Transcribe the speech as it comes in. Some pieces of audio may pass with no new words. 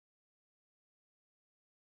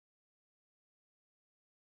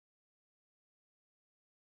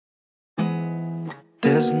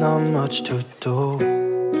There's not much to do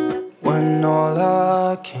when all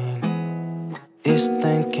I can is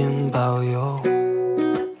thinking about you.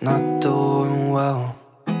 Not doing well,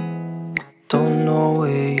 don't know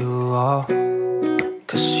where you are,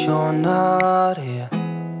 'cause you're not here.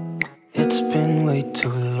 It's been way too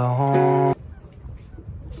long.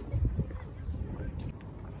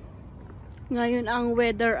 Ngayon ang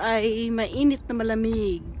weather ay mainit na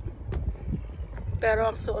malamig. Pero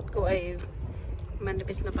ang suot ko ay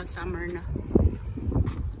manipis na pang summer na.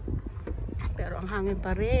 Pero ang hangin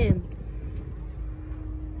pa rin.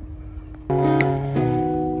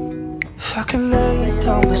 If I can lay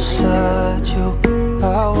down beside you,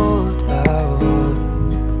 I would.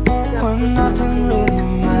 When nothing really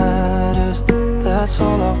matters, that's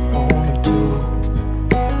all I wanna do.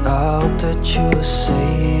 I hope that you are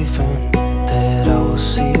safe and that I will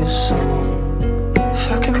see you soon.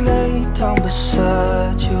 If I can lay down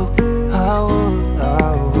beside you, I would.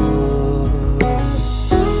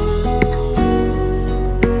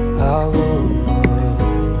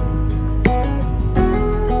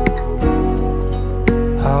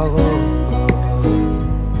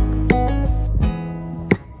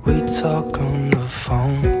 We talk on the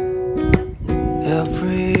phone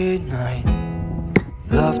every night.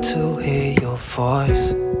 Love to hear your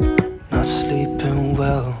voice. Not sleeping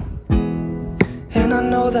well, and I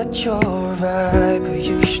know that you're right, but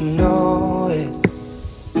you should know it.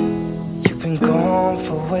 You've been gone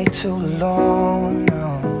for way too long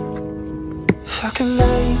now. If I can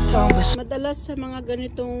lay down madalas sa mga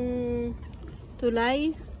ganitong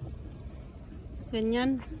tulay,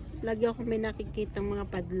 ganyan, lagi ako may nakikitang mga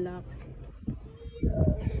padlock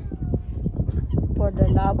for the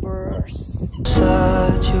lovers.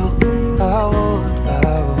 Beside you, I would.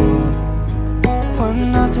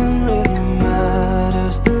 When nothing really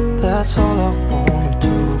matters, that's all I wanna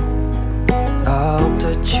do. I hope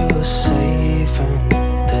that you are safe and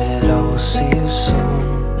that I will see you soon.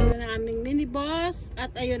 Ayun ang aming mini boss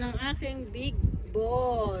at ayun ang aking big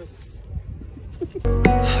boss.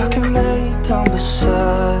 If I can lay down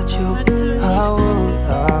beside you, I would.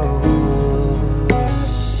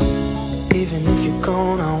 Even if you're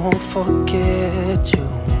gone, I won't forget you.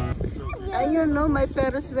 Ayun no, may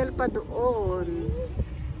Ferris wheel pa doon.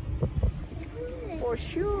 For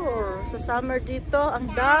sure. Sa summer dito, ang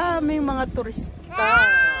daming mga turista.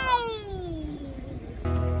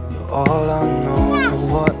 You're all I know,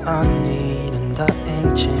 what I need, and that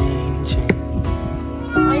ain't changing.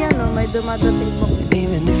 Ayan no, may dumadating po.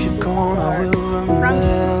 Even if you're gone, I will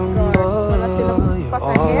remember. You're all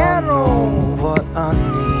I know, what I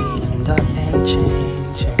need, and that ain't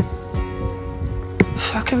changing.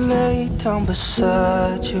 If I can lay down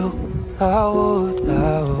beside you, I would.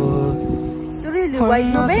 It's really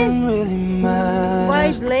wide no Really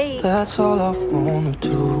matters, wide lake. that's all I wanna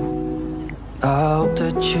do. I hope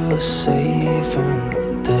that you are safe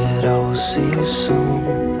and that I will see you soon.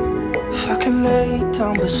 If I can lay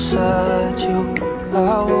down beside you,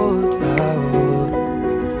 I would.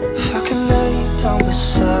 If I can lay down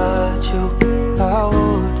beside you, I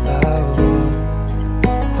would.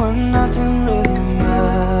 When nothing really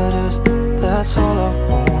matters, that's all I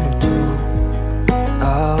wanna do.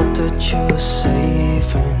 I hope that you are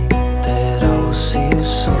safe and that I will see you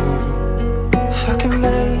soon. If I can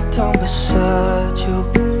lay down beside you,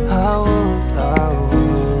 I would.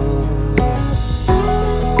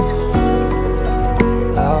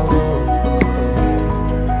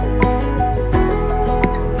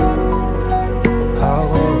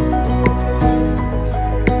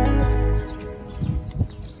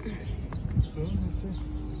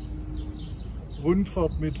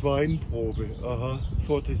 Rundfahrt mit Weinprobe. Aha,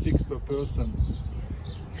 46 per person.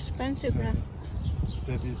 Expensive na.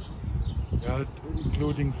 That is, yeah,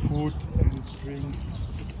 including food and drink.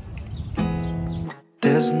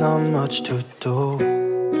 There's not much to do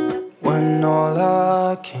when all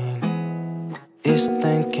I can is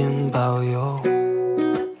thinking about you.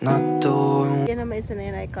 Not doing. Yan naman isa na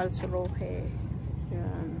yun ay Karlsruhe.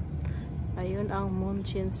 Yan. Ayun ang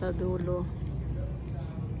München sa dulo.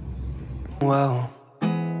 Well,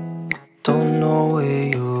 don't know where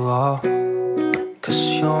you are,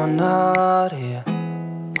 'cause you're not here.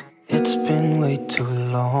 It's been way too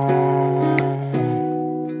long.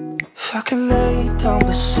 If I can lay down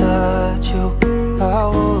beside you, I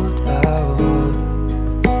would.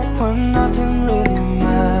 When nothing really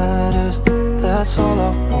matters, that's all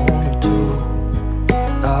I wanna do.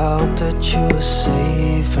 I hope that you are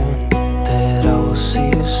safe and that I will see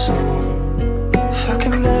you soon. If I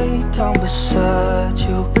can lay down beside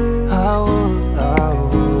you, I would. I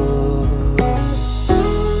would.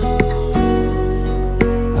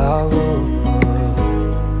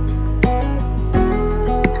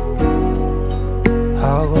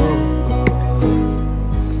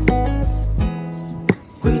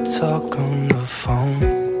 talk on the phone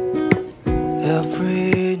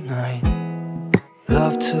every night.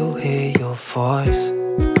 Love to hear your voice.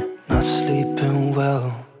 Not sleeping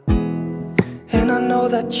well. And I know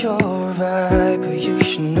that you're right, but you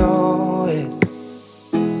should know it.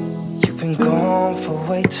 You've been gone for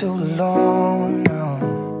way too long now.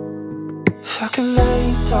 If I could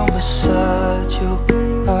lay down beside you,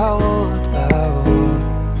 I would.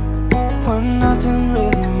 When nothing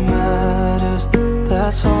really matters,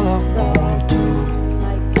 that's all I wanna do.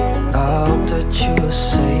 I hope that you are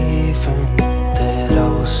safe and that I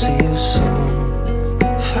will see you soon.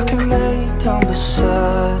 If I could lay down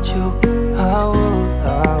beside you, I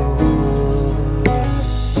would.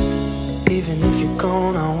 Even if you're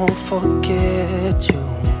gone, I won't forget you.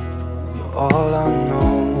 You're all I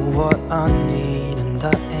know, what I need, and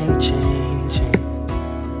that ain't changing.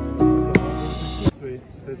 This way,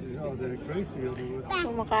 that is how they're crazy or the worst.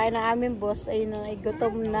 Kumakain na aming boss ay na, ay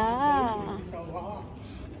gutom na.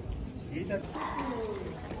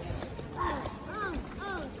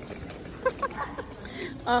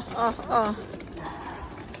 Oh.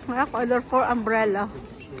 Mga colorful umbrella.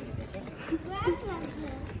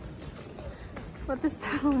 What is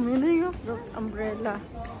the meaning of the umbrella?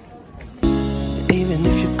 Even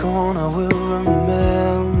if you're gone, I will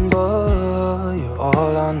remember. You're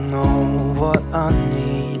all I know, what I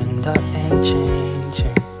need, and that ain't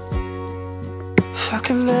changing. If I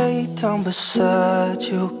could lay down beside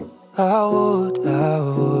you, I would.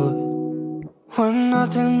 When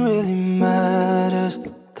nothing really matters,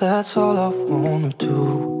 that's all I wanna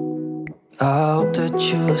do. I hope that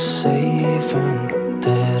you are safe and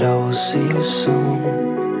that I will see you soon.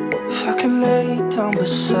 If I could lay down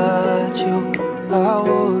beside you, I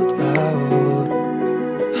would.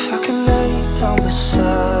 If I could lay down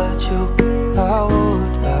beside you, I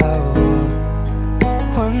would.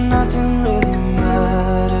 When nothing really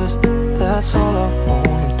matters, that's all I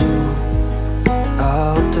wanna do.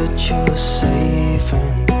 I hope that you are safe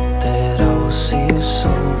and that I will see you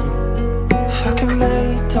soon. If I could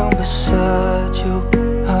lay down beside you,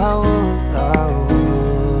 I would.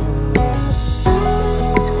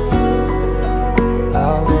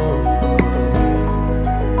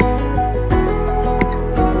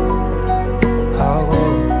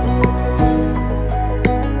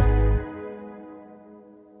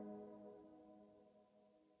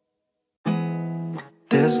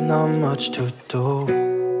 There's not much to do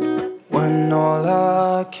when all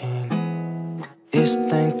I can is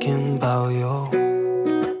thinking about you.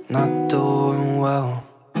 Not doing well,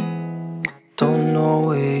 don't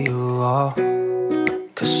know where you are,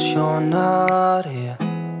 'cause you're not here.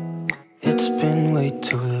 It's been way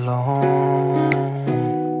too long.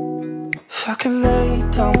 If I could lay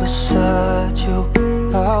down beside you,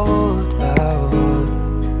 I would.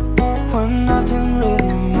 When nothing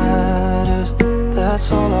really matters,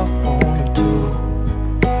 that's all I wanna do.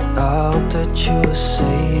 I hope that you are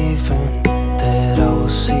safe and that I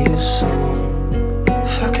will see you soon.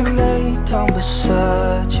 If I could lay down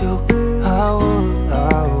beside you, I would.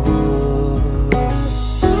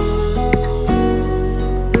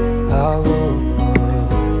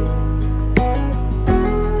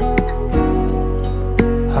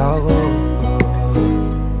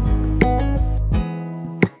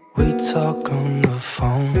 We talk on the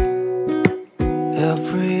phone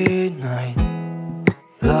every night.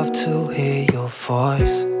 Love to hear your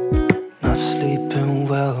voice. Not sleeping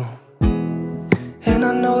well. And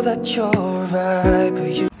I know that you're right,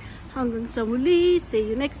 but you. Hanggang sa muli. See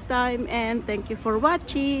you next time and thank you for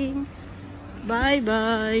watching.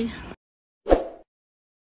 Bye-bye.